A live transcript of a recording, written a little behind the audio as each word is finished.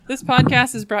This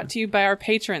podcast is brought to you by our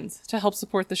patrons. To help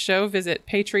support the show, visit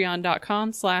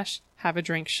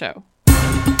patreon.com/haveadrinkshow.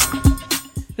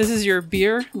 This is your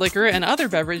beer, liquor, and other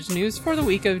beverage news for the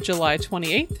week of July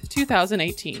 28th,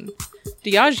 2018.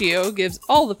 Diageo gives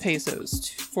all the pesos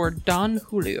for Don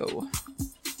Julio.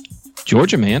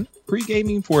 Georgia man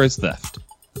pre-gaming for his theft.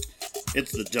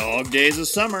 It's the dog days of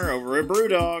summer over at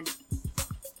Brewdog.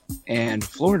 And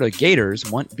Florida Gators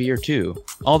want beer too.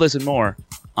 All this and more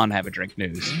on Have a Drink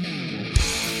News.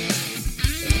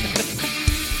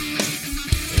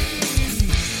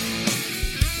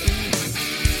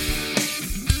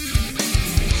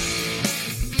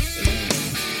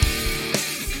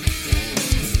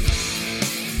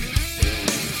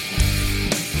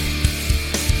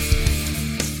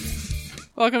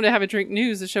 Welcome to Have a Drink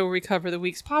News, the show where we cover the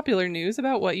week's popular news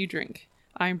about what you drink.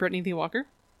 I'm Brittany the Walker.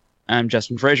 I'm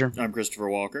Justin Frazier. I'm Christopher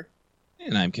Walker.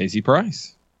 And I'm Casey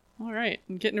Price. All right,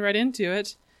 I'm getting right into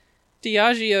it.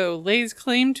 Diageo lays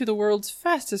claim to the world's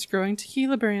fastest growing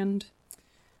tequila brand.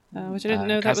 Which I didn't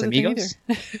know that was a thing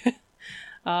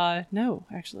either. No,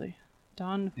 actually.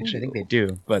 Don Julio. Actually, I think they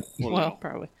do, but... Well,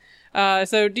 probably.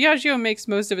 So Diageo makes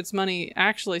most of its money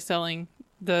actually selling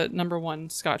the number one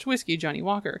Scotch whiskey, Johnnie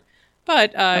Walker.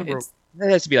 But it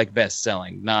has to be like best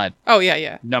selling, not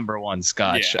number one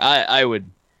Scotch. Yeah. I would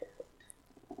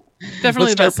definitely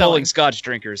let's start best selling. polling Scotch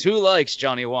drinkers. Who likes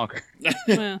Johnnie Walker?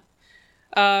 Well,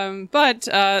 but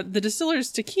the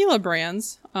distillers' tequila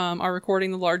brands are recording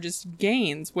the largest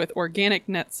gains, with organic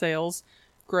net sales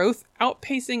growth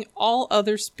outpacing all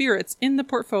other spirits in the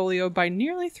portfolio by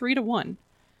nearly 3-1.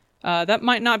 That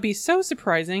might not be so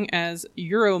surprising, as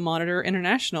Euromonitor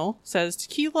International says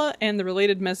tequila and the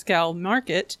related mezcal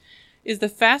market is the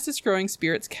fastest growing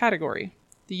spirits category.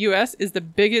 The U.S. is the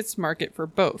biggest market for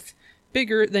both,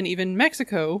 bigger than even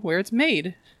Mexico, where it's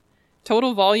made.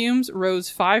 Total volumes rose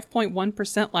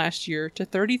 5.1% last year to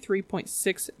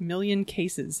 33.6 million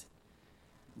cases.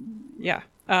 Yeah.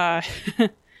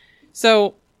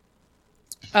 So,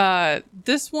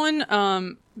 this one,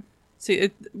 one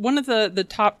of the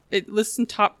top, it lists some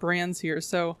top brands here.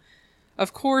 So,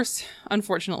 of course,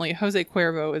 unfortunately, Jose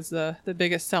Cuervo is the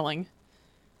biggest selling.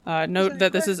 Note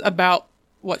that this is about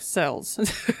what sells.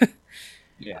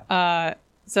 Yeah.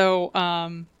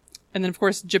 And then, of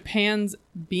course, Japan's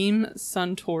Beam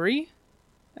Suntory,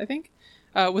 I think,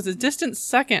 was a distant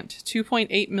second,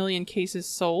 2.8 million cases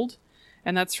sold.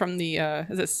 And that's from the,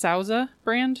 is it Sauza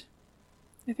brand,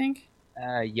 I think?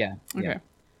 Yeah. Okay.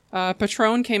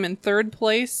 Patron came in third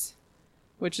place,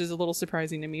 which is a little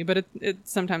surprising to me, but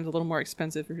it's sometimes a little more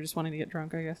expensive if you're just wanting to get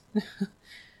drunk, I guess.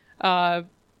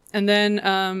 And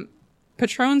then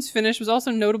Patron's finish was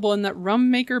also notable in that rum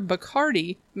maker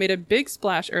Bacardi made a big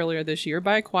splash earlier this year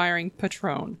by acquiring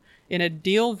Patron in a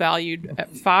deal valued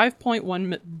at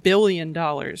 $5.1 billion.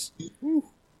 Didn't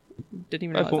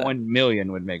even know that. 5.1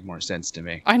 million would make more sense to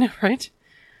me. I know, right?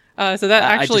 So that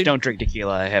actually... I just don't drink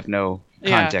tequila. I have no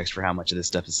context for how much of this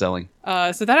stuff is selling.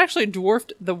 So that actually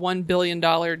dwarfed the $1 billion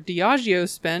Diageo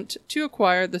spent to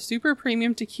acquire the super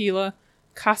premium tequila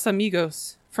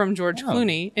Casamigos from George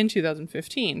Clooney in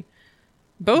 2015.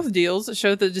 Both deals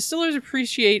show that distillers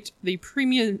appreciate the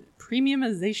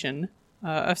premiumization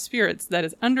of spirits that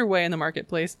is underway in the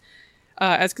marketplace,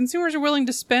 as consumers are willing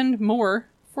to spend more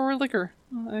for liquor.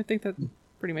 I think that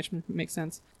pretty much makes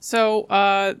sense. So,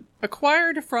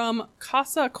 acquired from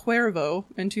Casa Cuervo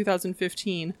in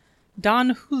 2015, Don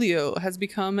Julio has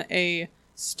become a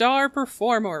star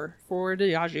performer for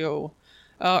Diageo.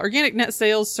 Organic net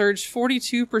sales surged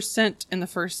 42% in the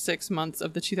first 6 months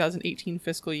of the 2018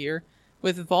 fiscal year,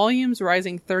 with volumes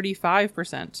rising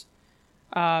 35%.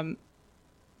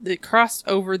 It crossed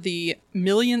over the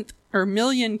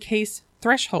million case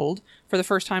threshold for the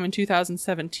first time in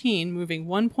 2017, moving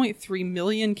 1.3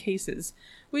 million cases,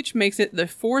 which makes it the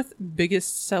fourth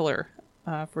biggest seller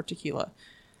for tequila.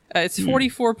 Its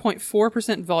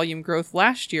 44.4% volume growth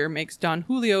last year makes Don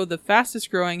Julio the fastest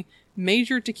growing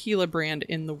major tequila brand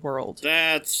in the world.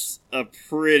 That's a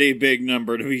pretty big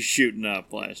number to be shooting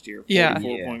up last year.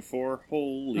 44.4.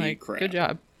 Holy crap. Good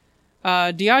job.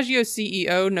 Diageo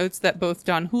CEO notes that both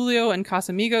Don Julio and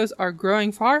Casamigos are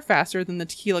growing far faster than the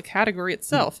tequila category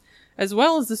itself, as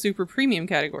well as the super premium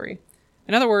category.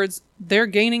 In other words, they're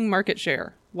gaining market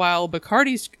share, while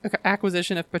Bacardi's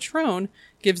acquisition of Patron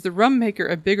gives the rum maker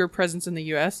a bigger presence in the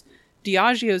U.S.,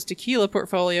 Diageo's tequila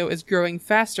portfolio is growing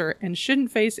faster and shouldn't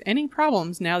face any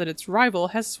problems now that its rival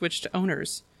has switched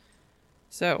owners.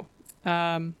 So,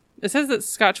 it says that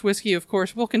Scotch whiskey, of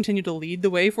course, will continue to lead the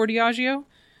way for Diageo,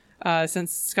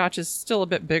 since Scotch is still a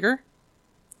bit bigger.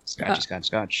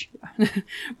 Scotch.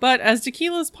 But as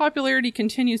tequila's popularity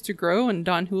continues to grow and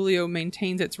Don Julio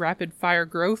maintains its rapid-fire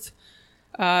growth,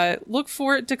 look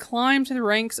for it to climb to the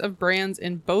ranks of brands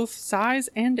in both size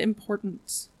and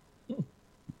importance.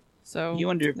 So you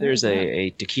wonder if there's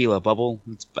a tequila bubble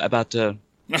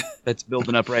that's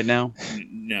building up right now?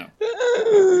 No.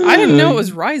 I didn't know it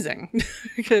was rising.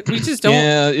 We just don't.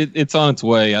 Yeah, it's on its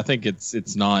way. I think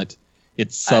it's not.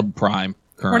 It's subprime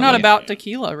currently. We're not about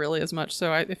tequila really as much,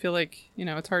 so I feel like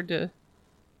it's hard to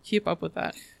keep up with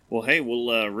that. Well, hey,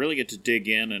 we'll really get to dig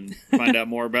in and find out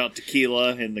more about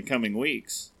tequila in the coming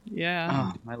weeks.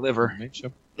 Yeah. Oh, my liver.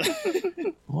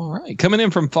 All right. Coming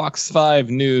in from Fox 5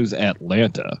 News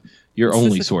Atlanta, your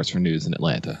only source for news in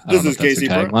Atlanta. I don't know if that's the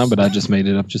tagline, but I just made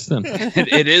it up just then.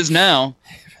 It is now.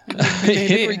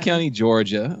 Henry County,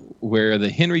 Georgia, where the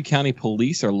Henry County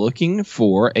Police are looking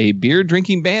for a beer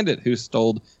drinking bandit who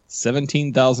stole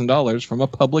 $17,000 from a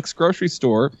Publix grocery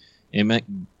store in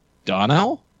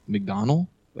McDonald?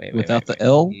 Without the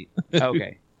L?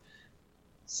 Okay.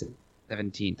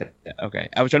 17. Okay.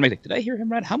 I was trying to make did I hear him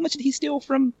right? How much did he steal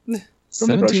from the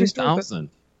grocery store? $17,000.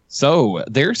 So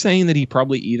they're saying that he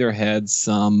probably either had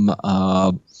some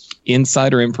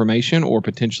insider information or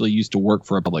potentially used to work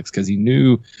for a Publix because he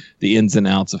knew the ins and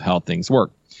outs of how things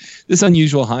work. This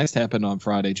unusual heist happened on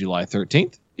Friday, July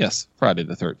 13th. Yes, Friday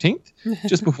the 13th,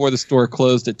 just before the store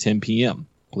closed at 10 p.m.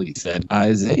 Police said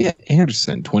Isaiah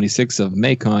Anderson, 26 of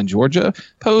Macon, Georgia,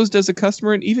 posed as a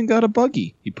customer and even got a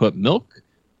buggy. He put milk,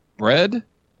 bread,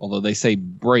 although they say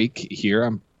break here.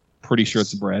 I'm pretty sure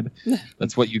it's bread.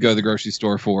 That's what you go to the grocery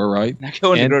store for, right? I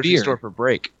go to the grocery store for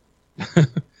break.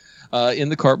 In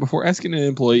the cart before asking an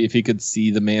employee if he could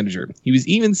see the manager. He was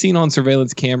even seen on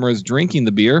surveillance cameras drinking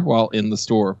the beer while in the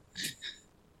store.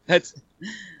 That's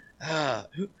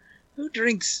who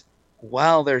drinks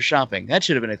while they're shopping? That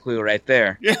should have been a clue right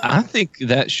there. Yeah. I think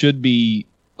that should be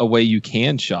a way you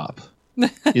can shop.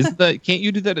 Can't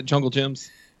you do that at Jungle Gyms?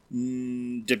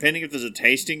 Depending if there's a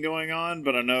tasting going on,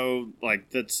 but I know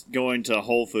that's going to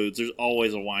Whole Foods. There's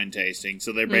always a wine tasting,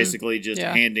 so they're basically just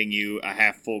handing you a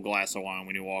half full glass of wine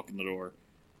when you walk in the door.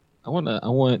 I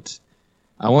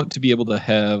want to be able to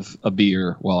have a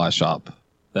beer while I shop.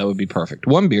 That would be perfect.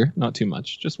 One beer, not too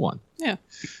much, just one. Yeah.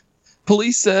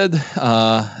 Police said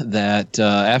that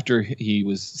after he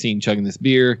was seen chugging this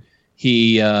beer,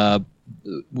 he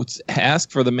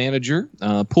asked for the manager,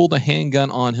 pulled a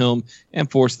handgun on him, and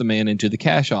forced the man into the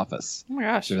cash office. Oh my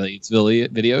gosh. Surveillance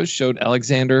videos showed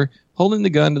Alexander holding the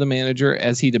gun to the manager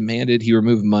as he demanded he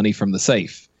remove money from the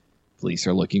safe. Police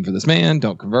are looking for this man.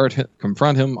 Don't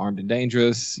confront him. Armed and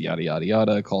dangerous. Yada, yada,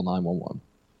 yada. Call 911.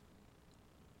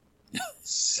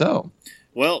 So.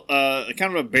 Well, kind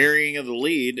of a burying of the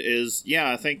lead is,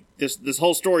 I think this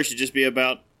whole story should just be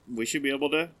about we should be able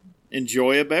to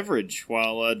enjoy a beverage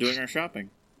while doing our shopping.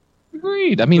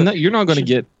 Agreed. I mean, you're not going to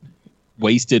get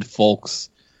wasted folks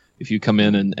if you come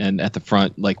in and at the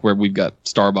front, like where we've got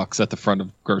Starbucks at the front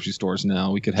of grocery stores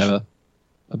now. We could have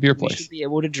a beer place. We should be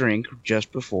able to drink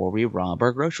just before we rob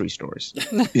our grocery stores.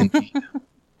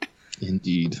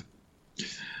 Indeed.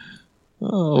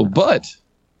 Oh, but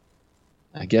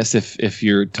I guess if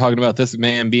you're talking about this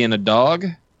man being a dog.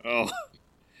 Oh,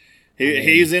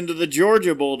 he's into the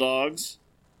Georgia Bulldogs.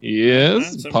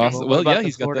 Yes, possible. Well, yeah,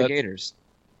 he's got Florida that. Gators.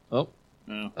 Oh,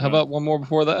 how about one more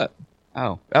before that?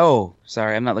 Oh,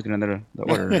 sorry, I'm not looking at the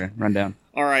order rundown.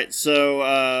 All right,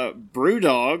 so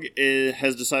BrewDog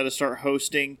has decided to start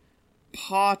hosting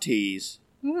parties.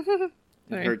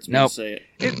 It hurts me to say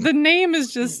it. The name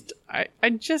is just, I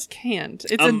just can't.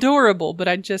 It's adorable, but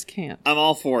I just can't. I'm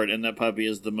all for it, and that puppy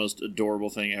is the most adorable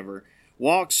thing ever.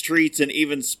 Walk streets and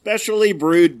even specially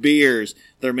brewed beers.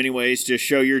 There are many ways to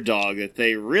show your dog that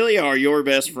they really are your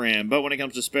best friend, but when it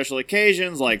comes to special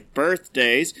occasions like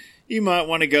birthdays, you might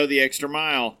want to go the extra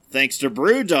mile. Thanks to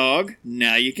BrewDog,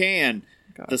 now you can.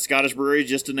 The Scottish brewery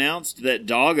just announced that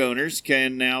dog owners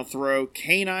can now throw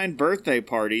canine birthday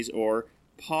parties, or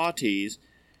parties,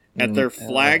 at their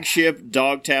flagship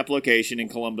dog tap location in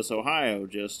Columbus, Ohio,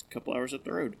 just a couple hours up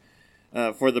the road.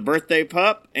 For the birthday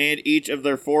pup and each of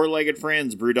their four-legged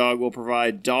friends, BrewDog will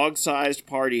provide dog-sized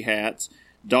party hats,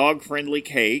 dog-friendly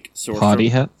cake. Party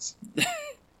hats?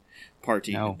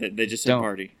 Party. No, they just said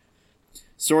party.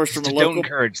 Sourced from don't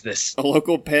encourage this. A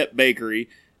local pet bakery,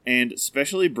 and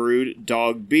specially brewed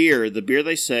dog beer. The beer,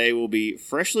 they say, will be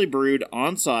freshly brewed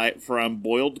on-site from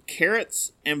boiled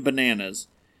carrots and bananas.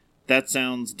 That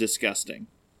sounds disgusting.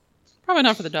 Probably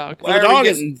not for the dog. For the dog,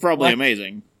 it's probably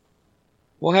amazing.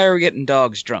 Well, how are we getting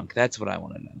dogs drunk? That's what I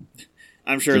want to know.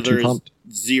 I'm sure there's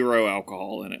zero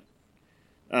alcohol in it.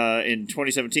 In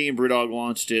 2017, Brewdog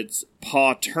launched its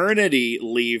paternity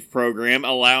leave program,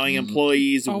 allowing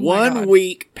employees Oh my 1 God.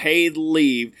 week paid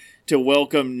leave to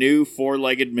welcome new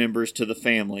four-legged members to the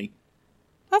family.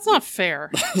 That's not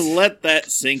fair. Let that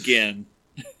sink in.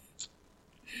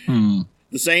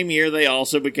 The same year, they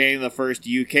also became the first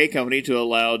UK company to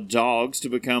allow dogs to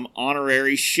become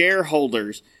honorary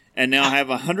shareholders, and now have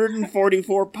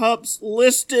 144 pups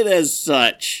listed as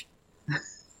such.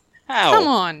 How? Come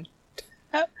on.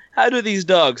 How do these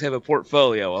dogs have a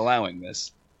portfolio allowing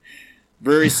this? The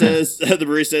brewery says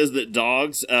that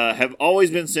dogs have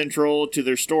always been central to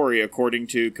their story, according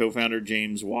to co-founder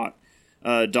James Watt.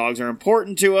 Dogs are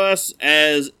important to us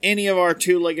as any of our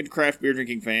two-legged craft beer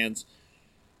drinking fans.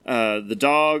 The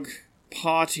dog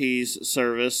potties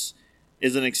service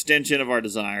is an extension of our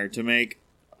desire to make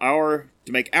our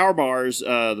bars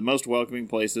the most welcoming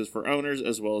places for owners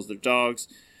as well as their dogs.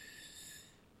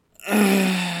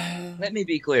 Let me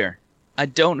be clear. I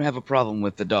don't have a problem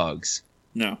with the dogs.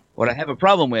 No. What I have a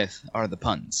problem with are the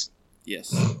puns.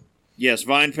 Yes. Yes,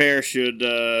 VinePair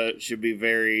should be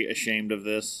very ashamed of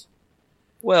this.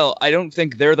 Well, I don't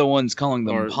think they're the ones calling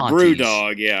them Or potties.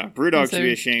 Brewdog, yeah. Brewdog So- should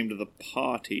be ashamed of the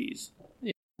potties.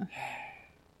 Yeah.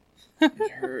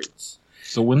 It hurts.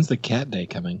 So when's the cat day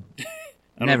coming? I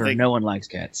don't Never. think- No one likes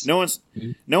cats. No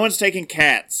one's taking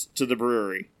cats to the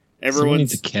brewery. Someone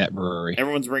needs a cat brewery.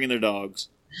 Everyone's bringing their dogs.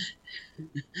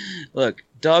 Look,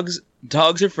 dogs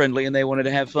are friendly and they wanted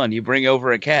to have fun. You bring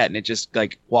over a cat and it just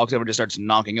like walks over and just starts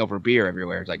knocking over beer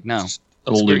everywhere. It's like, no.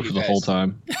 It'll Screw live you for the guys. whole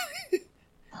time.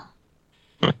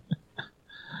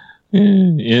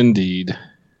 Indeed.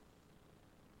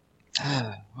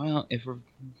 Well, if we're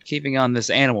keeping on this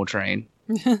animal train,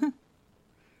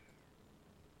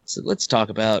 so let's talk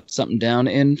about something down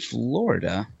in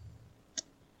Florida,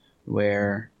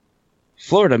 where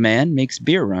Florida man makes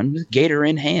beer run with gator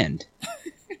in hand.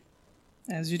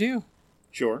 As you do.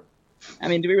 Sure. I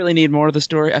mean, do we really need more of the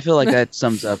story? I feel like that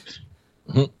sums up.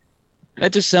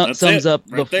 That just That's sums it, up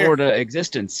right the there. Florida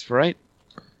existence, right?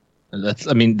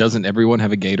 Doesn't everyone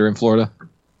have a gator in Florida?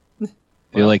 Feel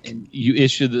Well, like in- you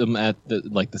issue them at the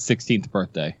 16th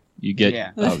birthday. You get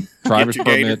Yeah. a driver's Get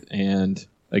your gator. permit and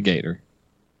a gator.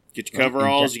 Get your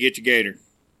coveralls, you get your gator.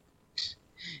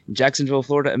 In Jacksonville,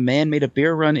 Florida, a man made a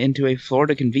beer run into a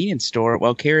Florida convenience store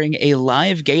while carrying a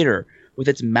live gator with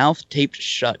its mouth taped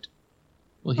shut.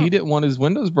 Well, he didn't want his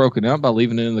windows broken out by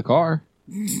leaving it in the car.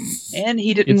 And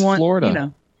he didn't It's want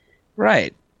Florida.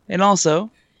 Right. And also,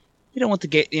 you don't want the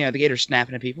gator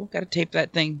snapping at people. Got to tape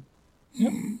that thing.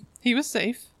 He was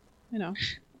safe. You know.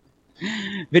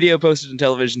 Video posted on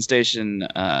television station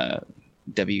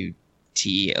WTLV,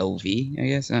 I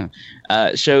guess,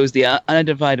 shows the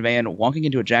unidentified man walking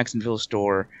into a Jacksonville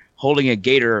store holding a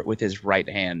gator with his right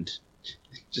hand.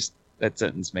 Just that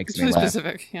sentence makes It's me really laugh.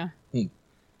 specific, yeah.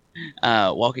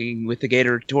 Walking with the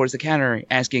gator towards the counter,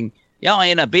 asking, "Y'all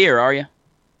ain't a beer, are you?"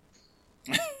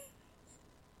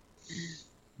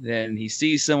 Then he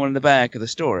sees someone in the back of the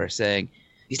store saying,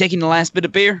 "He's taking the last bit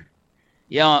of beer?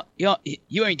 You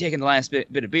ain't taking the last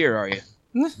bit of beer, are you?"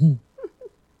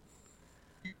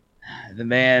 The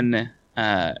man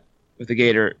with the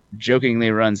gator jokingly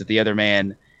runs at the other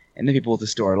man, and the people at the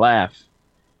store laugh.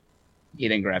 He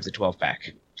then grabs a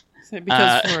 12-pack.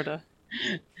 Because Florida.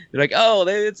 They're like, "Oh,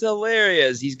 it's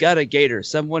hilarious. He's got a gator.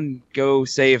 Someone go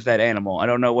save that animal. I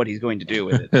don't know what he's going to do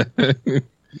with it.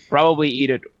 Probably eat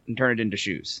it and turn it into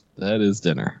shoes." That is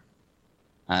dinner.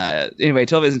 Anyway,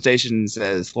 television station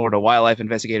says Florida wildlife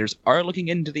investigators are looking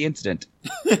into the incident.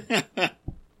 I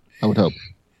would hope.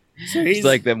 So It's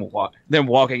like them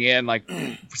walking in, like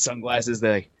sunglasses.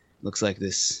 They looks like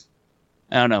this.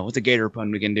 I don't know. What's a gator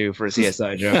pun we can do for a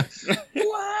CSI joke?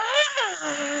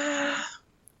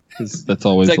 'Cause that's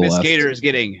always It's like the this last. gator is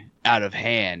getting out of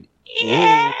hand.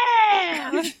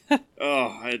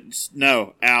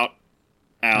 no, out.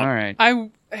 All right.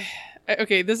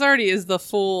 Okay, this already is the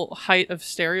full height of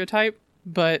stereotype,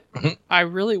 but I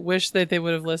really wish that they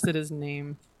would have listed his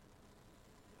name.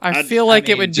 I feel like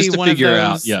it would just be to one of figure those,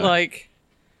 out, yeah. like,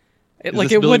 it this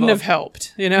it Billy wouldn't Bob? have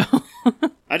helped, you know?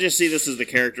 I just see this as the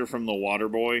character from The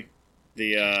Waterboy. The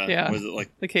Yeah. was it like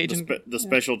The Cajun. the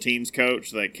special teams coach,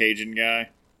 that Cajun guy?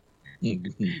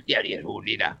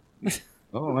 Yeah.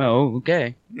 Oh, well,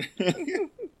 okay.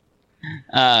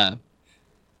 I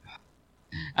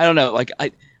don't know. Like,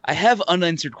 I have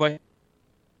unanswered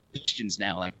questions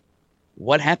now. Like,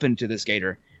 what happened to this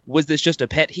gator? Was this just a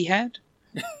pet he had?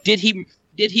 Did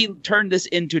he turn this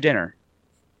into dinner?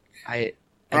 I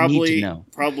need to know.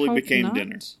 Probably Hope became not.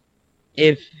 dinner.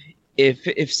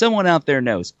 If someone out there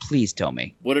knows, please tell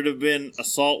me. Would it have been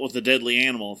assault with a deadly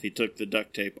animal if he took the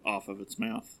duct tape off of its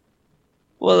mouth?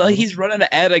 Well, he's running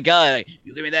at a guy. Like,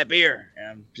 you give me that beer. And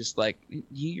I'm just like,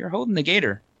 you're holding the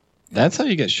gator. That's how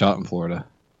you get shot in Florida.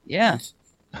 Yeah.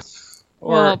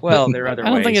 Or, well, there are other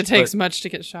ways. I don't think it takes much to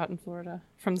get shot in Florida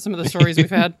from some of the stories we've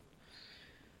had.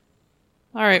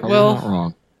 All right, Probably not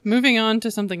wrong. moving on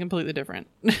to something completely different.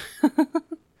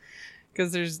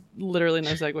 Because there's literally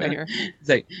no segue here. It's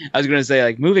like, I was going to say,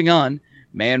 like, moving on,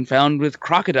 man found with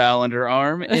crocodile under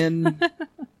arm in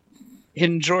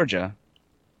Georgia.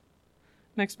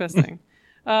 Next best thing.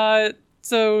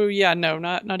 So yeah, no,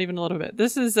 not even a little bit.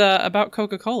 This is about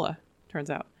Coca-Cola, turns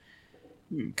out.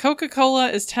 Coca-Cola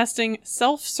is testing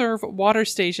self-serve water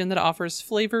station that offers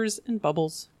flavors and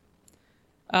bubbles.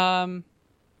 So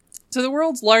the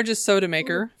world's largest soda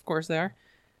maker, of course they are,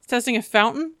 is testing a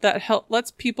fountain that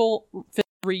lets people fill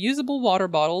reusable water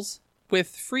bottles with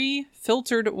free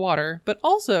filtered water, but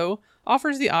also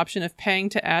offers the option of paying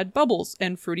to add bubbles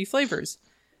and fruity flavors.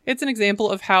 It's an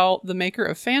example of how the maker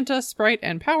of Fanta, Sprite,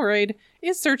 and Powerade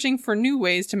is searching for new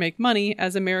ways to make money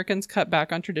as Americans cut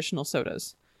back on traditional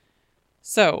sodas.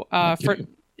 So,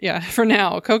 for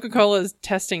now, Coca-Cola is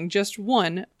testing just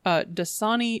one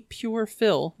Dasani Pure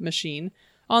Fill machine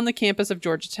on the campus of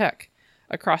Georgia Tech,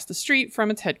 across the street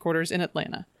from its headquarters in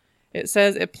Atlanta. It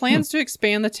says it plans to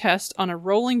expand the test on a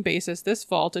rolling basis this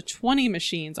fall to 20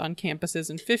 machines on campuses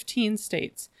in 15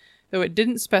 states, though it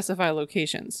didn't specify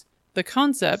locations. The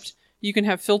concept, you can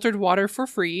have filtered water for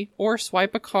free or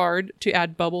swipe a card to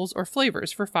add bubbles or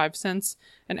flavors for 5 cents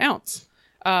an ounce,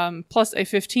 plus a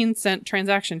 15-cent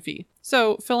transaction fee.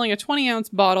 So filling a 20-ounce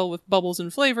bottle with bubbles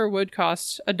and flavor would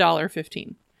cost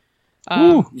 $1.15.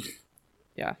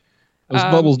 Yeah. Those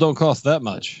bubbles don't cost that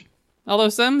much. Although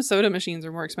some soda machines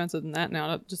are more expensive than that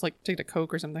now, just like take a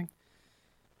Coke or something.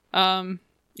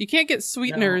 You can't get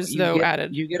sweeteners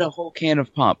added. You get a whole can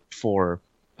of pop for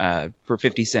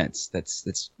 50 cents.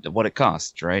 That's what it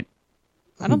costs, right?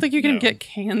 I don't think you can get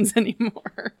cans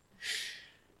anymore.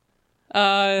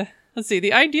 Let's see.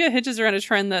 The idea hitches around a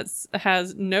trend that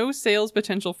has no sales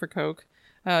potential for Coke,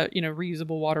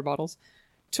 reusable water bottles,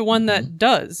 to one that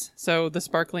does. So the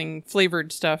sparkling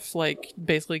flavored stuff, like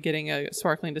basically getting a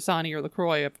sparkling Dasani or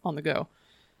LaCroix on the go.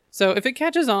 So if it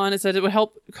catches on, it said it would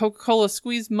help Coca-Cola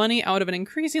squeeze money out of an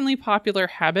increasingly popular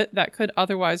habit that could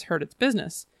otherwise hurt its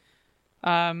business.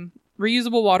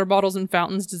 Reusable water bottles and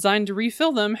fountains designed to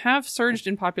refill them have surged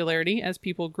in popularity as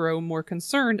people grow more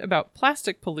concerned about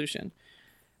plastic pollution.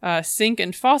 Sink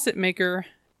and faucet maker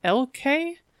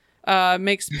LK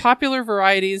makes popular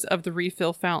varieties of the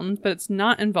refill fountain, but it's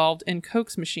not involved in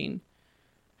Coke's machine.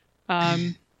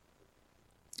 I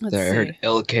heard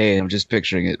LK, and I'm just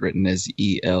picturing it written as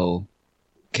ELK.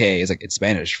 It's like it's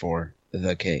Spanish for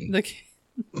the K. The K.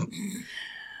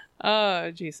 Oh,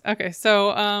 jeez. Okay,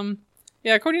 so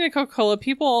according to Coca-Cola,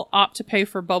 people opt to pay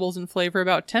for bubbles and flavor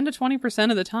about 10 to 20%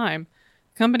 of the time.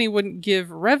 The company wouldn't give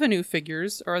revenue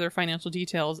figures or other financial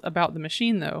details about the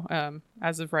machine, though,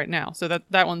 as of right now. So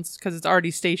that one's because it's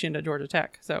already stationed at Georgia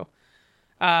Tech. So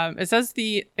it says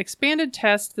the expanded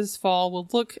test this fall will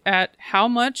look at how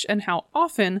much and how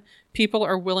often people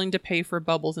are willing to pay for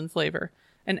bubbles and flavor.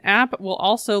 An app will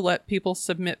also let people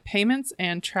submit payments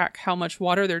and track how much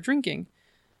water they're drinking.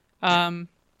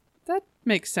 That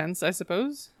makes sense, I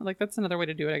suppose. Like, that's another way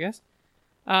to do it, I guess.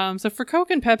 So for Coke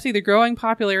and Pepsi, the growing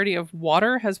popularity of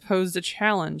water has posed a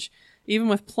challenge. Even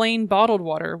with plain bottled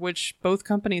water, which both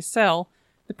companies sell,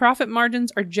 the profit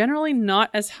margins are generally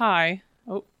not as high.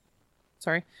 Oh,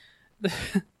 sorry.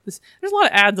 There's a lot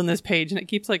of ads on this page, and it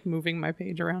keeps like moving my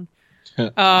page around.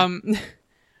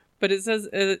 But it says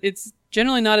it's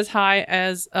generally not as high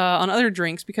as on other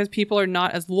drinks because people are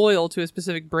not as loyal to a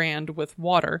specific brand with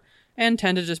water and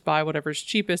tend to just buy whatever's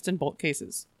cheapest in bulk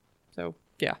cases. So,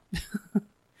 yeah.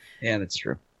 Yeah, that's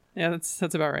true. Yeah, that's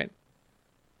about right.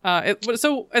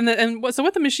 So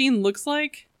what the machine looks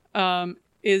like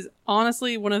is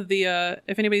honestly one of the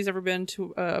if anybody's ever been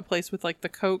to a place with like the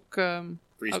Coke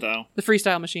Freestyle, the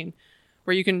Freestyle machine,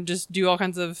 where you can just do all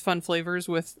kinds of fun flavors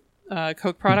with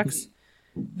Coke products.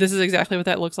 This is exactly what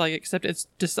that looks like, except it's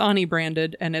Dasani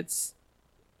branded and it's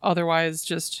otherwise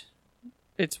just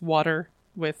it's water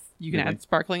with you can add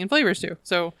sparkling and flavors to.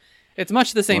 So it's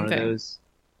much the same thing.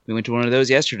 We went to one of those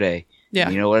yesterday. Yeah.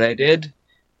 You know what I did?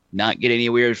 Not get any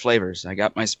weird flavors. I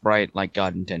got my Sprite like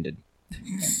God intended.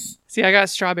 See, I got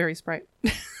strawberry Sprite.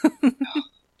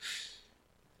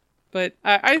 But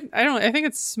I don't. I think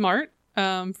it's smart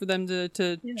for them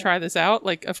to try this out.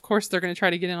 Like, of course, they're going to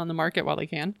try to get in on the market while they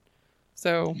can.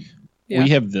 So, yeah. We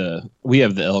have the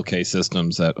LK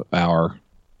systems at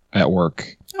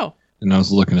work. Oh. And I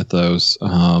was looking at those.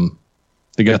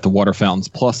 They got the water fountains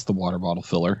plus the water bottle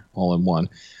filler all in one.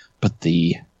 But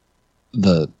the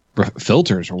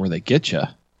filters are where they get you.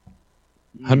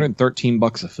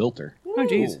 $113 a filter. Oh,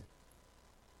 geez.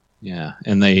 Yeah,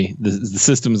 and the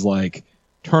system's like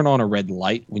turn on a red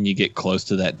light when you get close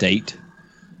to that date.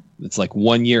 It's like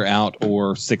 1 year out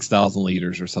or 6,000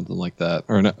 liters or something like that.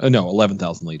 Or no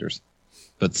 11,000 liters.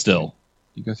 But still,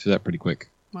 you go through that pretty quick.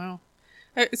 Wow.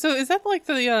 So is that like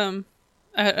the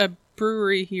at a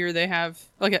brewery here they have,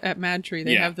 like at Mad Tree,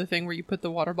 they have the thing where you put the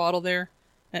water bottle there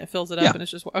and it fills it up and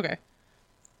it's just, okay.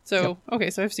 So, okay,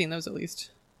 so I've seen those at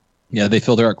least. Yeah, they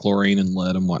filter out chlorine and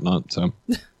lead and whatnot, so.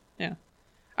 Yeah.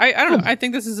 I don't know. I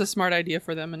think this is a smart idea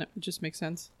for them and it just makes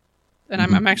sense. And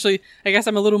I'm actually, I guess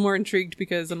I'm a little more intrigued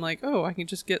because I'm like, oh, I can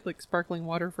just get like sparkling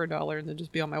water for $1 and then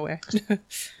just be on my way.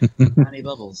 Honey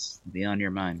bubbles, be on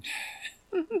your mind.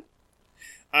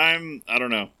 I don't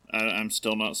know. I'm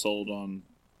still not sold on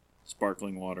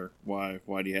sparkling water. Why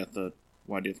do you have to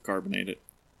carbonate it?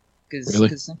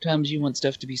 Because sometimes you want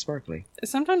stuff to be sparkly.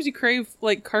 Sometimes you crave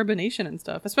like carbonation and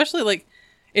stuff, especially like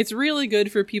it's really good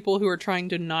for people who are trying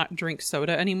to not drink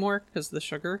soda anymore because of the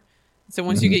sugar. So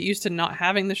once you get used to not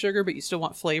having the sugar, but you still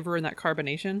want flavor and that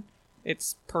carbonation,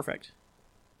 it's perfect.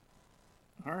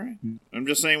 All right. I'm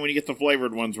just saying when you get the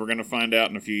flavored ones, we're going to find out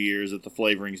in a few years that the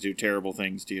flavorings do terrible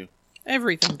things to you.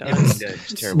 Everything does.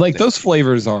 Like those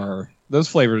flavors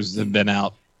have been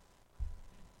out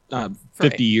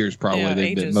 50 years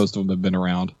probably. Yeah, most of them have been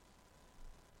around.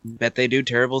 Bet they do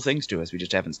terrible things to us. We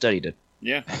just haven't studied it.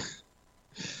 Yeah.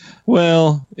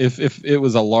 Well, if it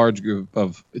was a large group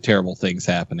of terrible things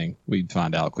happening, we'd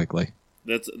find out quickly.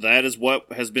 That is what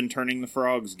has been turning the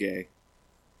frogs gay.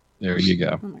 There you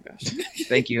go. Oh my gosh.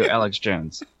 Thank you, Alex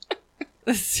Jones.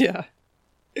 Yeah.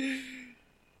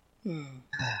 All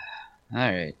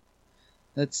right.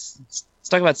 Let's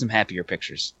talk about some happier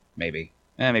pictures, maybe.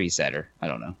 Maybe sadder. I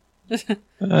don't know.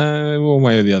 One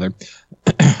way or the other.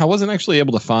 I wasn't actually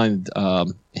able to find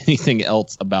anything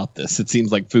else about this. It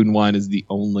seems like Food and Wine is the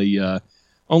only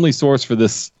source for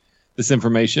this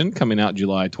information, coming out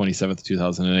July 27th,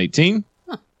 2018.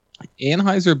 Huh.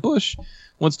 Anheuser-Busch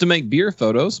wants to make beer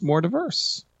photos more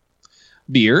diverse.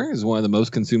 Beer is one of the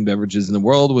most consumed beverages in the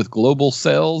world, with global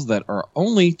sales that are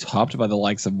only topped by the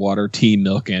likes of water, tea,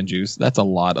 milk, and juice. That's a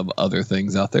lot of other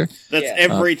things out there. That's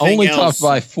everything only else. Topped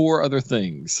by 4 other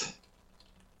things.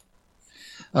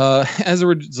 As a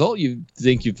result, you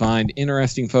think you'd find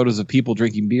interesting photos of people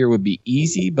drinking beer would be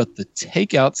easy, but the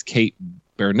Takeout's Kate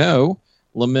Berneau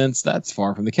laments that's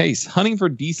far from the case. Hunting for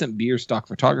decent beer stock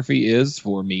photography is,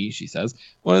 for me, she says,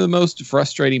 one of the most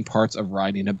frustrating parts of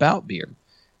writing about beer.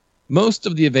 Most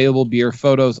of the available beer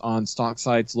photos on stock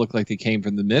sites look like they came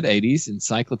from the mid-'80s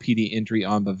encyclopedia entry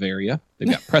on Bavaria. They've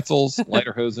got pretzels,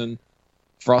 Lederhosen,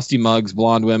 frosty mugs,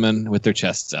 blonde women with their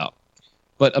chests out.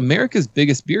 But America's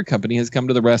biggest beer company has come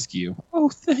to the rescue. Oh,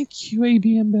 thank you,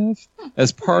 AB InBev.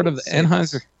 As part of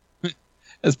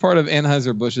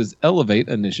Anheuser-Busch's Elevate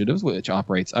initiatives, which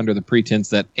operates under the pretense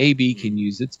that AB can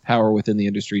use its power within the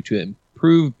industry to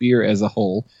improve beer as a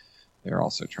whole. They're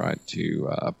also trying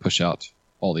to push out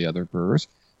all the other brewers.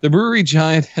 The brewery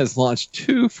giant has launched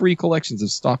 2 free collections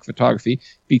of stock photography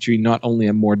featuring not only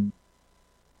a more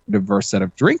diverse set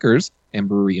of drinkers and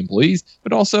brewery employees,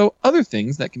 but also other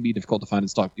things that can be difficult to find in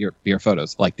stock beer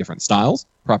photos, like different styles,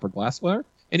 proper glassware,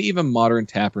 and even modern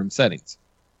taproom settings.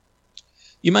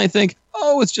 You might think,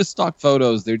 oh, it's just stock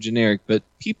photos, they're generic, but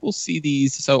people see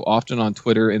these so often on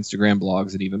Twitter, Instagram,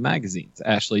 blogs, and even magazines.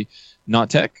 Ashley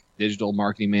Notek, digital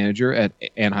marketing manager at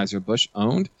Anheuser-Busch,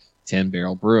 owned 10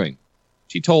 Barrel Brewing.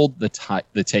 She told the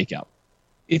Takeout,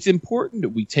 "It's important that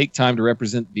we take time to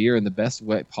represent beer in the best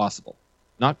way possible."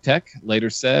 Notek later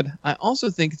said, "I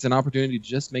also think it's an opportunity to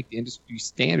just make the industry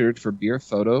standard for beer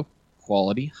photo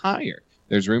quality higher.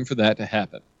 There's room for that to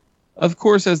happen." Of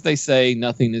course, as they say,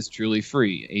 nothing is truly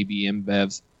free. AB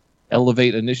InBev's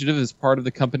Elevate initiative is part of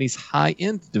the company's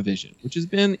high-end division, which has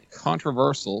been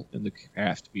controversial in the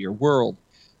craft beer world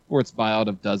for its buyout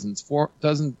of dozens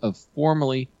of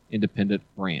formerly independent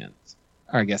brands.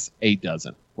 Or I guess a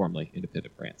dozen formerly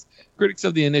independent brands. Critics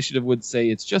of the initiative would say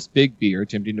it's just big beer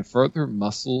attempting to further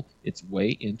muscle its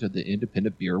way into the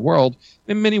independent beer world,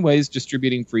 in many ways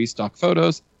distributing free stock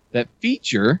photos that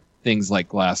feature things like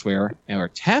glassware or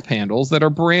tap handles that are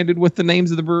branded with the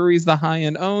names of the breweries the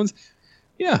high-end owns.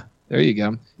 Yeah, there you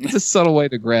go. It's a subtle way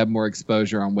to grab more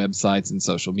exposure on websites and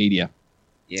social media.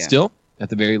 Yeah. Still, at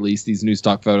the very least, these new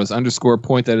stock photos underscore a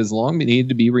point that has long needed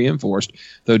to be reinforced.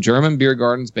 Though German beer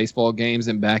gardens, baseball games,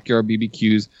 and backyard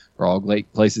BBQs are all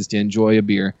great places to enjoy a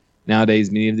beer,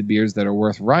 nowadays many of the beers that are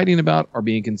worth writing about are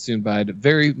being consumed by a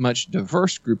very much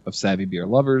diverse group of savvy beer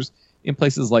lovers in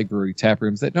places like brewery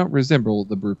taprooms that don't resemble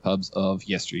the brew pubs of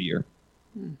yesteryear.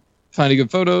 Finding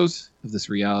good photos of this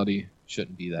reality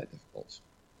shouldn't be that difficult.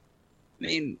 I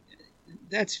mean,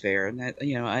 that's fair, and that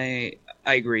I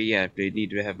agree. Yeah, they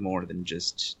need to have more than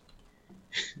just.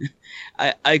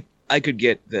 I could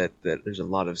get that there's a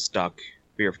lot of stock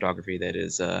beer photography that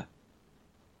is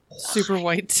Super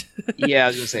white. yeah, I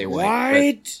was gonna say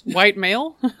white. White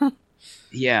male?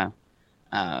 Yeah.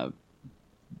 However,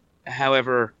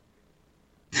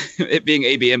 it being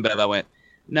AB InBev, I went,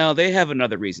 no, they have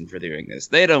another reason for doing this.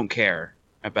 They don't care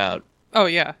about. Oh,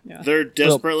 yeah. They're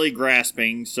desperately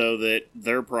grasping so that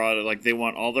their product, like they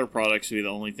want all their products to be the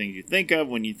only thing you think of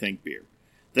when you think beer.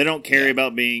 They don't care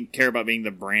about being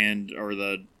the brand or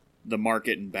the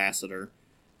market ambassador.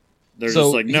 They're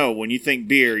just like, no, when you think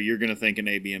beer, you're going to think an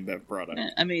AB InBev product.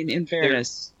 I mean, in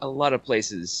fairness, a lot of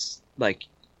places, like,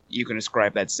 you can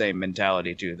ascribe that same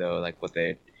mentality to, though. Like, what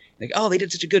they, like, oh, they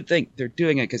did such a good thing. They're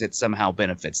doing it because it somehow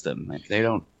benefits them. Like, they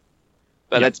don't.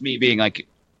 But that's me being, like,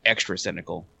 extra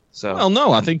cynical. So. Well,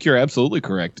 no, I think you're absolutely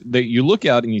correct. You look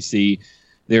out and you see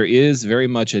there is very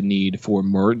much a need for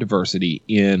more diversity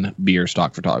in beer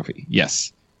stock photography.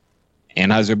 Yes.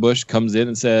 Anheuser-Busch comes in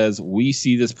and says, we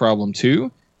see this problem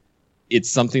too. It's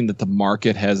something that the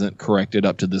market hasn't corrected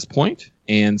up to this point.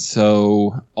 And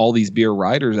so all these beer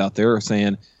writers out there are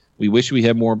saying, we wish we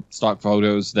had more stock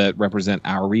photos that represent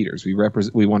our readers. We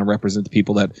want to represent the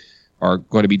people that are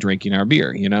going to be drinking our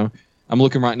beer. You know, I'm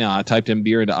looking right now. I typed in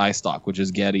beer into iStock, which is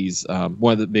Getty's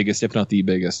one of the biggest, if not the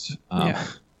biggest,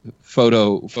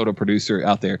 photo producer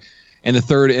out there. And the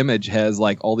third image has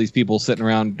like all these people sitting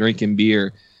around drinking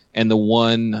beer, and the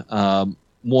one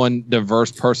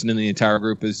diverse person in the entire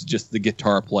group is just the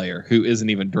guitar player who isn't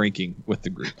even drinking with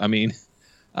the group. I mean,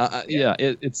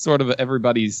 it's sort of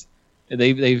everybody's.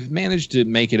 They've managed to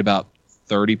make it about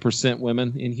 30%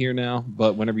 women in here now,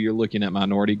 but whenever you're looking at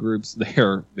minority groups,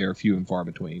 they're few and far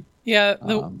between. Yeah,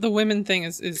 the women thing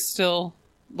is still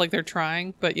like they're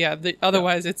trying, but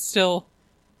otherwise it's still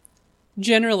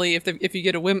generally if you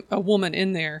get a woman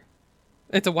in there,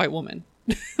 it's a white woman.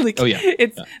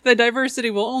 The diversity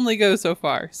will only go so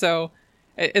far. So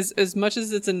as much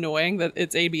as it's annoying that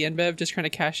it's AB InBev just trying to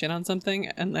cash in on something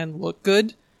and look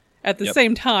good, at the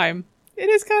same time, it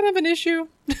is kind of an issue.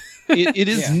 it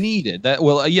is needed.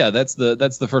 That's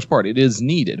the first part. It is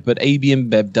needed, but AB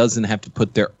InBev doesn't have to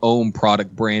put their own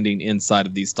product branding inside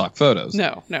of these stock photos.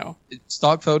 No.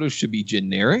 Stock photos should be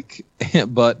generic,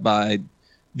 but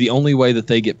the only way that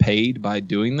they get paid by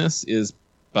doing this is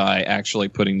by actually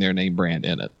putting their name brand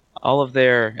in it. All the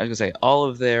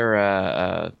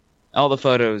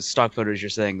photos, stock photos you're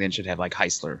saying then should have like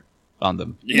Heisler on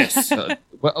them. Yes.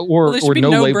 or should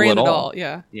no be label brand at all.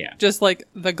 Yeah. Yeah. Just like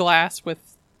the glass with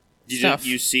stuff.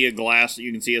 You see a glass,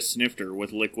 you can see a snifter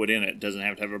with liquid in it. It doesn't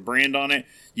have to have a brand on it.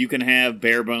 You can have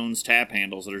bare bones tap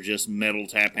handles that are just metal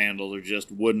tap handles or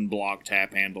just wooden block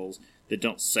tap handles that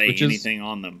don't say anything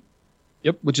on them.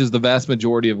 Yep, which is the vast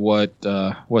majority of what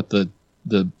the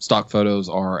stock photos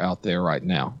are out there right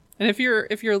now. And if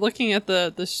you're looking at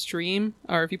the stream,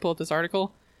 or if you pull up this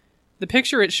article, the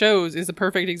picture it shows is a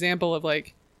perfect example of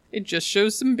like it just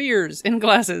shows some beers in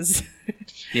glasses.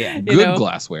 Yeah, good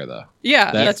glassware though.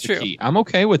 Yeah, that's true. Key. I'm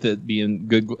okay with it being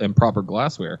good and proper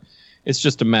glassware. It's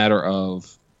just a matter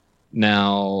of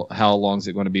now how long is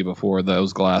it going to be before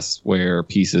those glassware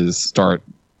pieces start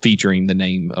featuring the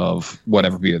name of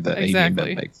whatever beer that AB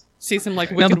InBev makes. See some like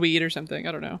Wicked Weed or something.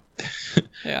 I don't know.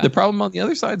 Yeah. The problem on the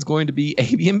other side is going to be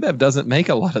AB InBev doesn't make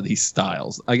a lot of these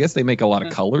styles. I guess they make a lot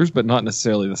of colors, but not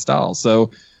necessarily the styles.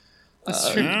 So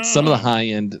some of the high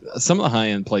end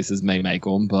places may make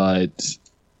them, but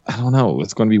I don't know.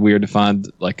 It's going to be weird to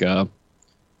find like I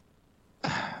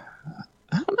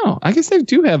don't know. I guess they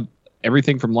do have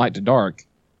everything from light to dark.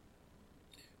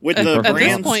 With the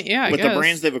brands, this point, the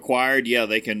brands they've acquired,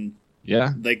 they can.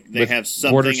 Yeah, they have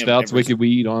something. Porter Stouts, Wicked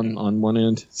Weed on one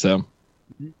end. So,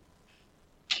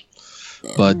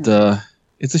 but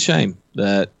it's a shame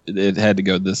that it had to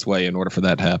go this way in order for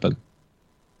that to happen.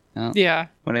 Yeah.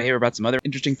 Want to hear about some other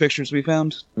interesting pictures we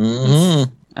found?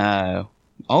 Mm-hmm.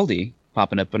 Aldi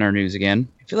popping up in our news again.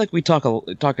 I feel like we talk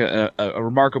a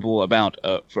remarkable about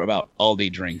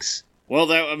Aldi drinks.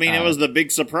 Well, it was the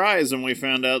big surprise when we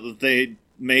found out that they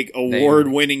make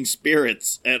award-winning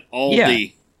spirits at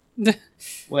Aldi. Yeah.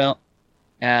 Well,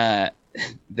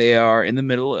 they are in the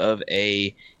middle of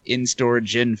a in-store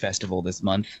gin festival this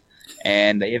month,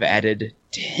 and they have added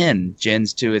 10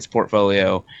 gins to its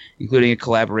portfolio, including a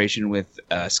collaboration with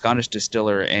Scottish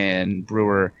distiller and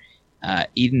brewer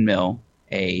Eden Mill,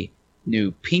 a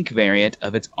new pink variant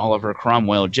of its Oliver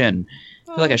Cromwell gin.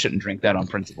 I feel like I shouldn't drink that on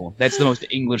principle. That's the most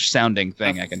English-sounding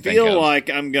thing I can think of. I feel like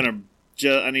I'm going to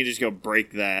I need to just go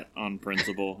break that on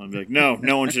principle. I'm like, no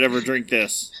one should ever drink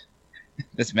this.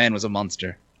 This man was a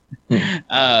monster.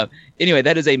 Anyway,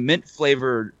 that is a mint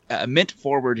forward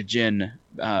gin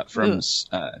from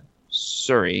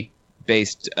Surrey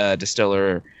based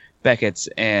distiller Beckett's,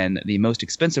 and the most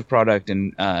expensive product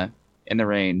in the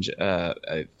range,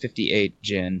 58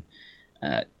 gin,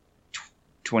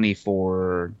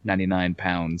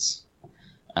 £24.99.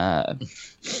 I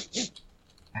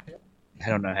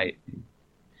don't know how.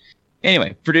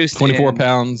 Anyway, produced 24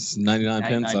 pounds, 99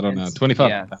 pence. I don't know. 25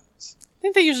 Yeah. pounds. I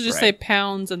think they usually just Right. say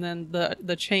pounds and then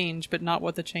the change, but not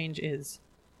what the change is.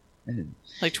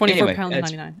 Like 24 Anyway, pounds and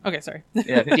it's- 99. Okay, sorry.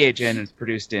 Yeah, 58 gin is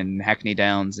produced in Hackney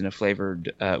Downs and is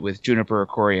flavored with juniper,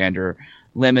 coriander,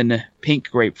 lemon, pink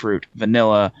grapefruit,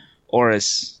 vanilla,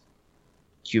 orris,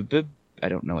 cubeb. I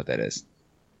don't know what that is.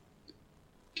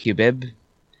 Cubeb,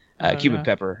 I don't cubeb know.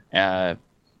 pepper,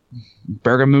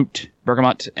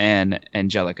 bergamot, and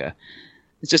angelica.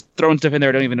 It's just throwing stuff in there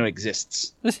I don't even know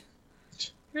exists.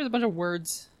 Here's a bunch of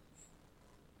words.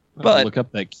 I'll But- look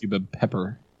up that cube of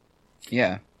pepper.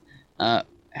 Yeah.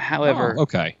 However, Oh,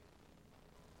 okay.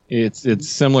 It's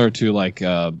similar to like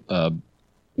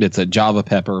it's a Java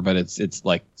pepper, but it's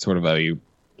like sort of a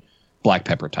black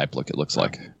pepper type look. It looks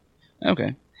like.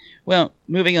 Okay. Well,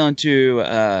 moving on to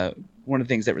one of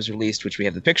the things that was released, which we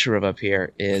have the picture of up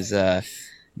here, is the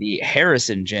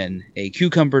Harrison gin, a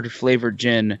cucumber flavored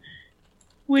gin,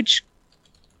 which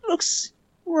looks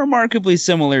remarkably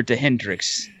similar to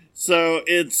Hendrix. So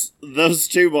it's those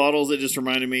two bottles that just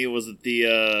reminded me. Was it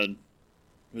Dickel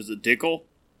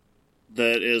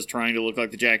that is trying to look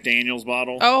like the Jack Daniels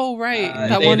bottle? Oh, right.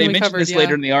 That they one we mentioned covered. this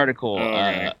later in the article, Oh,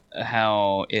 okay.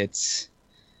 how it's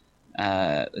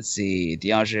let's see,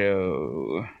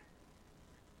 Diageo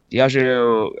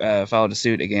filed a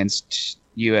suit against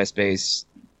U.S. based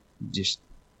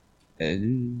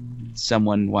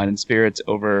someone Wine and Spirits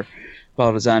over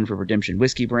bottle design for Redemption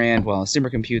whiskey brand, while Simmer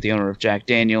Compute, the owner of Jack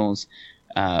Daniels,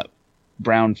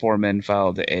 Brown Foreman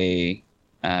filed a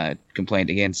complaint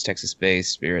against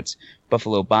Texas-based spirits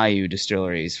Buffalo Bayou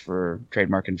Distilleries for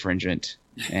trademark infringement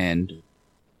and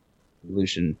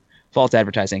dilution, false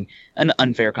advertising, and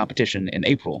unfair competition in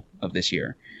April of this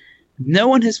year. No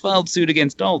one has filed suit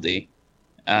against Aldi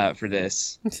for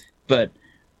this, but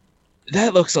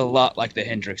that looks a lot like the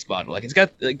Hendrix bottle. Like, it's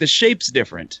got like the shape's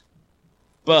different,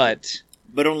 but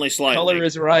Only slightly. color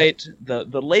is right. The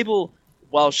label,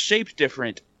 while shaped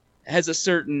different, has a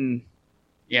certain,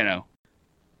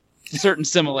 certain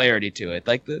similarity to it.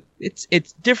 Like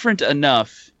it's different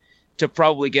enough to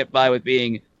probably get by with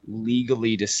being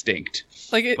legally distinct.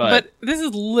 But this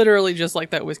is literally just like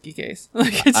that whiskey case.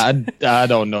 Like it's, I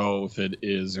don't know if it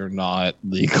is or not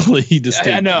legally distinct.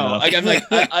 I know.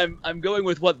 enough. Like, I'm going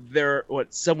with what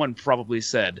someone probably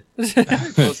said.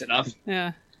 Close enough.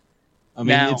 yeah. I mean,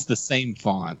 Now- it's the same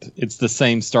font. It's the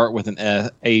same start with an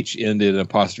H ended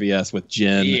apostrophe S with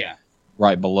gin. Yeah.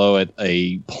 Right below it,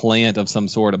 a plant of some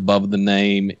sort above the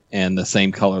name, and the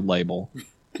same colored label.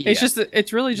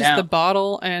 It's really just Now- the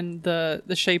bottle and the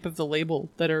shape of the label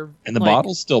that are And the like-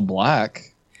 bottle's still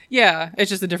black. Yeah, it's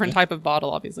just a different type of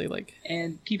bottle, obviously. Like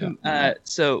And keep them.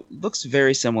 So looks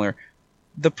very similar.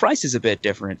 The price is a bit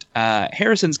different.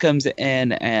 Harrison's comes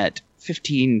in at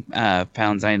 £15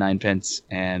 99 pence,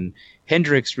 and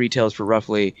Hendrix retails for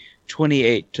roughly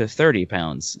 £28 to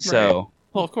 £30. So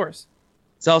well, of course.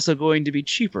 it's also going to be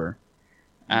cheaper.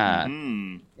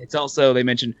 It's also, they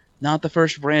mentioned, not the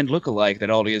first brand lookalike that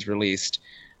Aldi has released.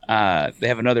 They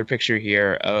have another picture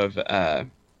here of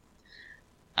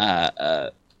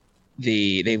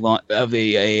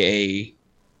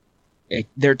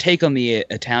their take on the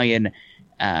Italian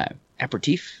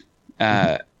aperitif,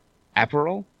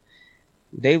 Aperol.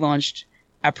 They launched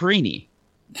Aperini.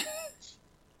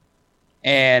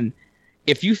 And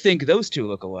if you think those two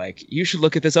look alike, you should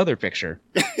look at this other picture.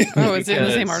 Oh, is it in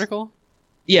the same Because- article?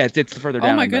 Yeah, it's further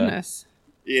down. Oh my in the- goodness.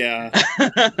 Yeah.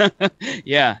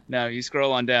 Yeah, no, you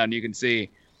scroll on down, you can see.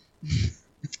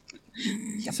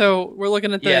 So we're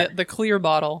looking at Yeah. the clear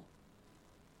bottle.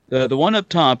 The one up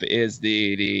top is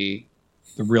the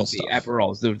The real stuff.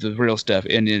 Aperols, the real stuff.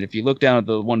 And then if you look down at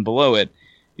the one below it,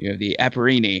 you have the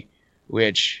Aperini,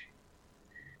 which,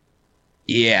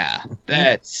 yeah,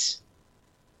 it's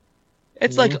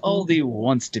like Aldi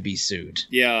wants to be sued.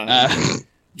 Yeah.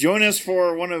 Join us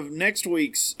for one of next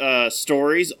week's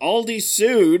stories. Aldi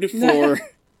sued for...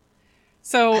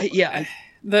 So Yeah,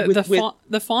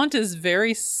 the font is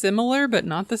very similar but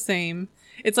not the same.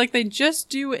 It's like they just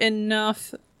do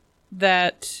enough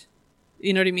that,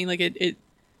 you know what I mean? Like it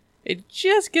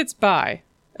just gets by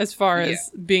as far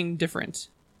as being different.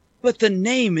 but the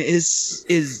name is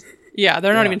Yeah,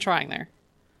 they're not Yeah. even trying there.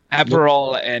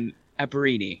 Aperol and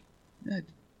Aperini.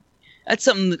 That's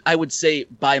something that I would say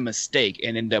by mistake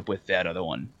and end up with that other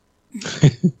one.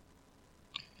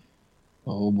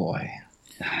 Oh boy.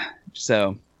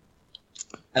 So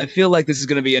I feel like this is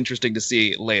going to be interesting to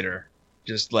see later.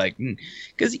 Just like,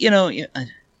 because, you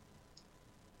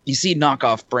see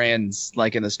knockoff brands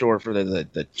like in the store for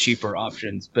the cheaper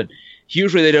options, but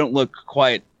usually they don't look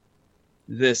quite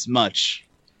this much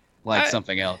like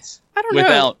something else. I don't know.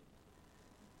 Without,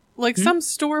 Like some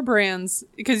store brands,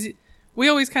 because we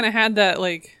always kind of had that,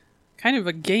 like, kind of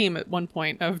a game at one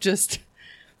point of just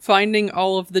finding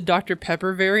all of the Dr.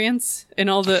 Pepper variants and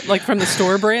all the, like, from the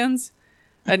store brands.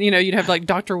 And, you'd have, like,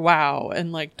 Dr. Wow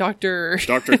and, like, Dr.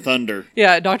 Thunder.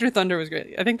 Yeah, Dr. Thunder was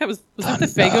great. I think that was that the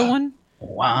Fago one?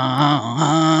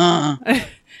 wow.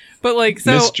 But, like,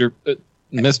 so...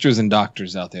 Misters and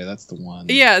doctors out there. That's the one.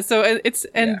 Yeah, so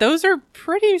those are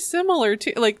pretty similar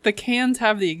to, like, the cans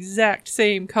have the exact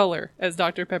same color as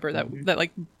Dr. Pepper, that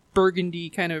like burgundy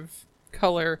kind of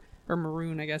color, or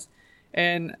maroon, I guess.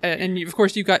 And of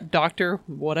course you've got Dr.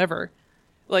 whatever.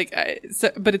 Like,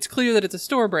 but it's clear that it's a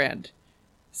store brand.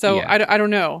 So Yeah. I don't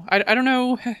know. I don't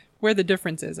know where the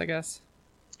difference is, I guess.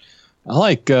 I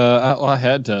like. I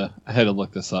had to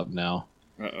look this up now.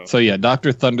 Uh-oh. So yeah,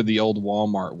 Dr. Thunder, the old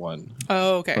Walmart one.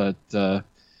 Oh, okay. But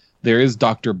there is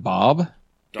Dr. Bob.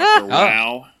 Dr.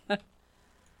 Wow.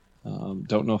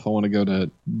 Don't know if I want to go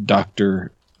to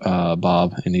Dr.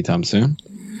 Bob anytime soon.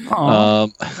 Aw,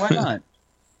 why not?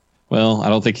 Well, I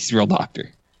don't think he's a real doctor.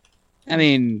 I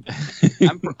mean,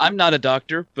 I'm not a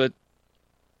doctor, but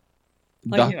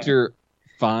Like, Dr.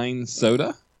 Fine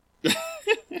Soda.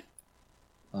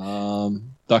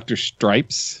 Dr.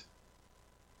 Stripes.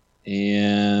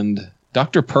 And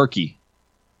Dr. Perky.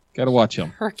 Gotta watch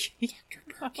him. Perky.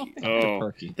 Oh,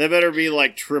 Perky. that better be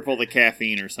like triple the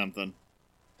caffeine or something.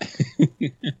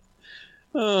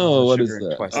 Oh, what is sugar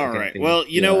and that? twice the All right. caffeine. Well,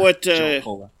 you know Yeah. what? Jolt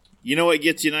Cola. You know what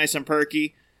gets you nice and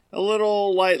perky? A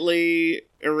little lightly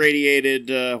irradiated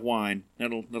wine.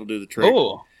 That'll do the trick.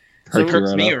 Oh, Perky perks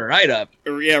right me up. right up.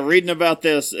 Yeah, reading about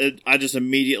this, I just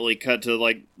immediately cut to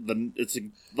like a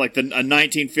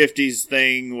 1950s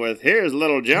thing with here's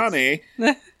little Johnny.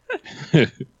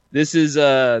 This is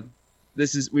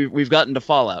we've gotten to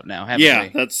Fallout now, haven't Yeah, we?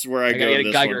 that's where I I go. got with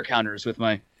this Geiger one. counters with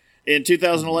my. In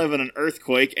 2011, an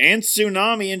earthquake and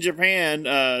tsunami in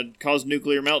Japan caused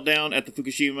nuclear meltdown at the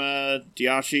Fukushima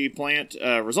Daiichi plant,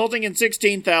 resulting in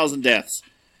 16,000 deaths.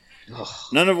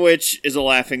 None of which is a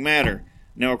laughing matter.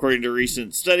 Now, according to a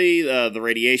recent study, the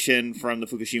radiation from the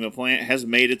Fukushima plant has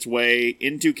made its way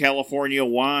into California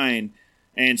wine,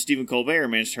 and Stephen Colbert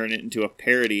managed to turn it into a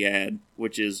parody ad,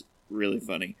 which is really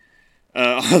funny.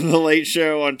 On The Late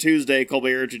Show on Tuesday,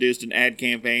 Colbert introduced an ad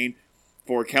campaign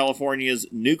for California's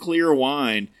nuclear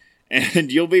wine,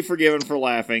 and you'll be forgiven for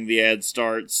laughing. The ad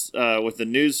starts with a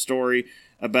news story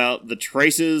about the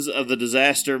traces of the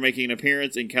disaster making an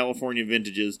appearance in California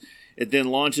vintages. It then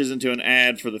launches into an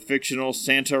ad for the fictional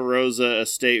Santa Rosa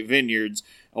Estate Vineyards,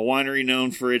 a winery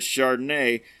known for its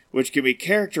Chardonnay, which can be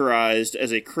characterized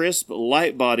as a crisp,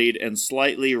 light-bodied, and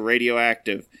slightly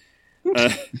radioactive.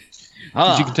 But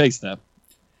you can taste that.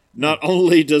 Not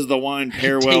only does the wine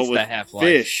pair well Taste with the half-life.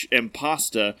 fish and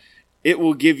pasta, it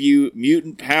will give you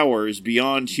mutant powers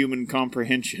beyond human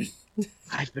comprehension.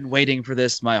 I've been waiting for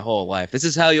this my whole life. This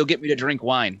is how you'll get me to drink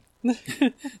wine.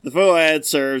 The faux ad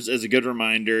serves as a good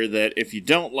reminder that if you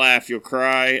don't laugh, you'll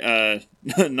cry.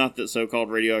 Not that so-called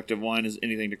radioactive wine is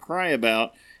anything to cry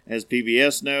about. As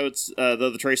PBS notes, though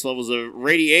the trace levels of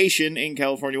radiation in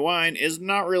California wine is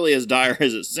not really as dire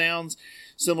as it sounds,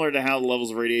 similar to how the levels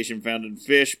of radiation found in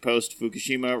fish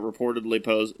post-Fukushima reportedly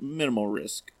pose minimal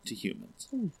risk to humans.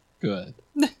 Good.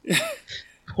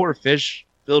 Poor fish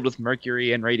filled with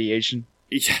mercury and radiation.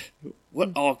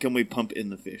 What all can we pump in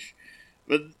the fish?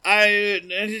 But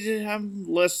I'm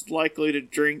less likely to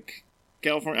drink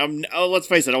California. Let's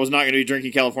face it, I was not going to be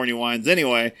drinking California wines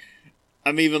anyway.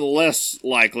 I'm even less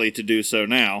likely to do so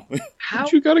now. How?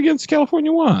 What you got against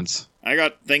California wines? I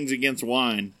got things against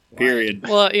wine. Period.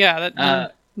 Well, yeah.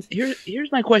 That,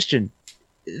 Here's my question.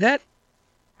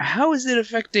 How is it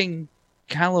affecting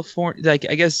California? Like,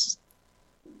 I guess,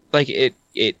 like it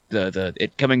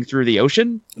coming through the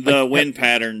ocean. The wind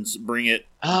patterns bring it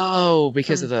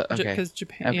Because of the okay. Because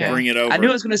Japan. Okay. Yeah. bring it over. I knew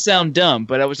it was going to sound dumb,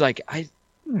 but I was like,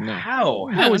 No. how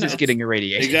No, is this no. getting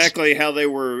irradiated? exactly how they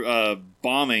were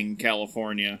bombing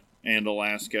California and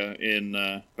Alaska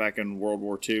in back in World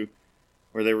War II,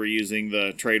 where they were using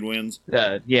the trade winds.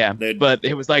 Yeah, They'd- but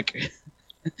it was like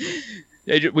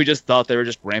we just thought they were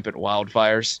just rampant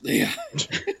wildfires. Yeah.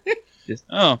 Just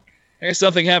I guess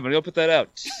something happened. Go put that out.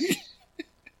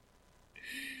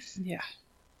 Yeah.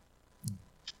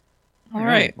 All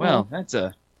right. Well, that's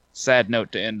a sad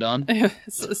note to end on.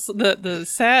 So the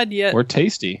sad yet Or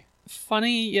tasty.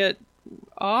 funny yet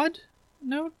odd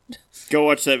note. Go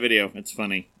watch that video. It's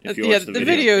funny. If you Yeah, watch the the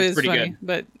video It's is pretty funny, good.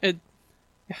 but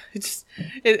it's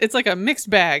like a mixed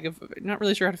bag of not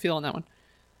really sure how to feel on that one.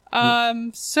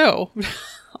 So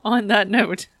on that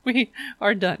note, we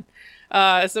are done.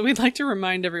 So we'd like to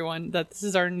remind everyone that this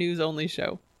is our news only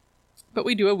show, but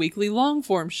we do a weekly long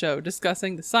form show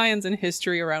discussing the science and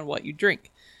history around what you drink.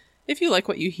 If you like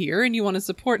what you hear and you want to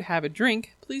support Have a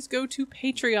Drink, please go to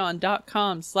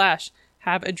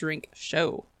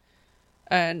patreon.com/haveadrinkshow.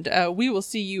 And we will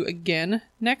see you again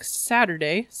next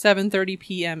Saturday, 7:30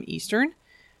 p.m. Eastern.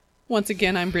 Once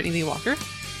again, I'm Brittany Lee Walker.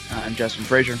 I'm Justin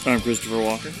Frazier. I'm Christopher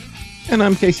Walker. And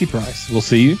I'm Casey Price. We'll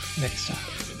see you next time.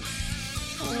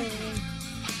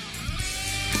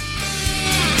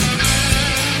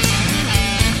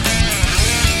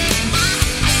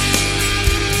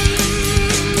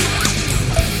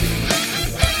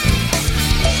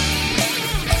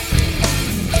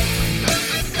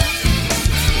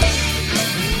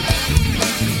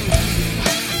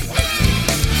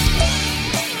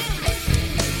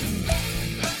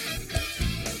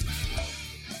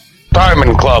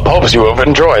 Diamond Club hopes you have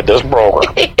enjoyed this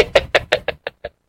program.